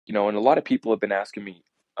And a lot of people have been asking me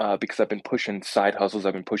because I've been pushing side hustles,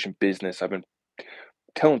 I've been pushing business, I've been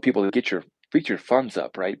telling people to get your funds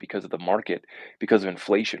up, right? Because of the market, because of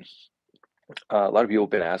inflation. A lot of people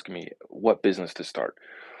have been asking me what business to start.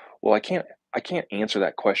 Well, I can't answer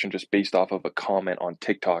that question just based off of a comment on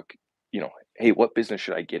TikTok. Hey, what business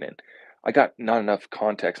should I get in? I got not enough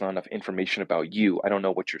context, not enough information about you. I don't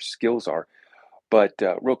know what your skills are. But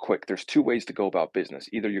real quick, there's two ways to go about business.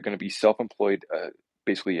 Either you're going to be self-employed,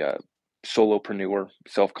 basically a solopreneur,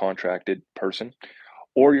 self-contracted person,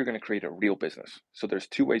 or you're going to create a real business. So there's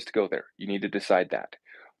two ways to go there. You need to decide that.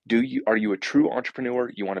 Are you a true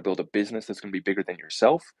entrepreneur? You want to build a business that's going to be bigger than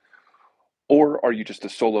yourself, or are you just a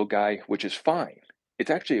solo guy, which is fine.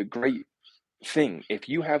 It's actually a great thing. If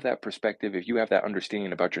you have that perspective, if you have that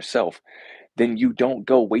understanding about yourself, then you don't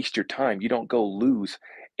go waste your time. You don't go lose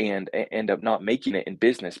and end up not making it in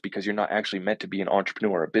business because you're not actually meant to be an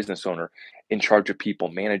entrepreneur or a business owner in charge of people,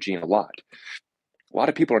 managing a lot. A lot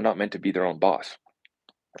of people are not meant to be their own boss.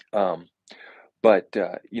 Um, but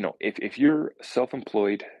if you're a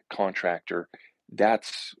self-employed contractor,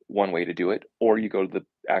 that's one way to do it. Or you go to the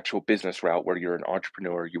actual business route where you're an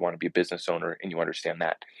entrepreneur, you want to be a business owner, and you understand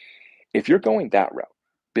that. If you're going that route,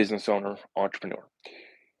 business owner, entrepreneur,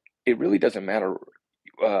 it really doesn't matter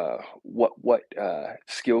what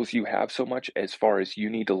skills you have so much as far as you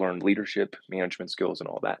need to learn leadership, management skills, and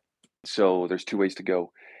all that. So there's two ways to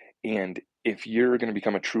go. And if you're going to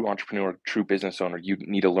become a true entrepreneur, true business owner, you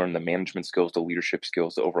need to learn the management skills, the leadership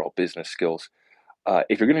skills, the overall business skills.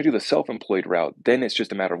 If you're going to do the self-employed route, then it's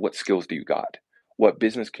just a matter of what skills do you got. What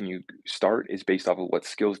business can you start is based off of what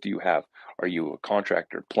skills do you have. Are you a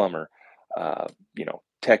contractor, plumber,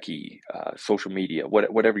 techie, social media,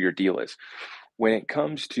 whatever your deal is. When it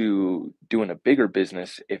comes to doing a bigger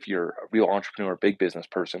business, if you're a real entrepreneur, big business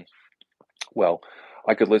person, well,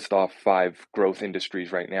 I could list off 5 growth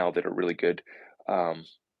industries right now that are really good. Um,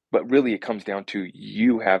 but really, it comes down to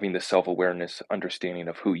you having the self-awareness, understanding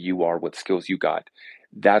of who you are, what skills you got.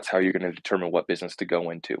 That's how you're gonna determine what business to go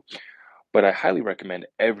into. But I highly recommend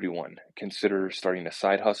everyone consider starting a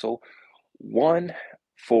side hustle. 1,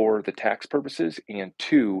 for the tax purposes, and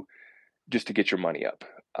 2, just to get your money up.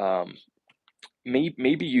 Um,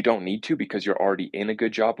 maybe you don't need to because you're already in a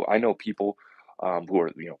good job. I know people who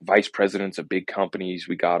are vice presidents of big companies.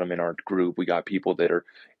 We got them in our group. We got people that are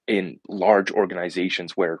in large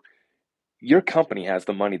organizations where your company has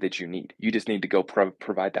the money that you need. You just need to go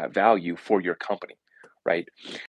provide that value for your company, right?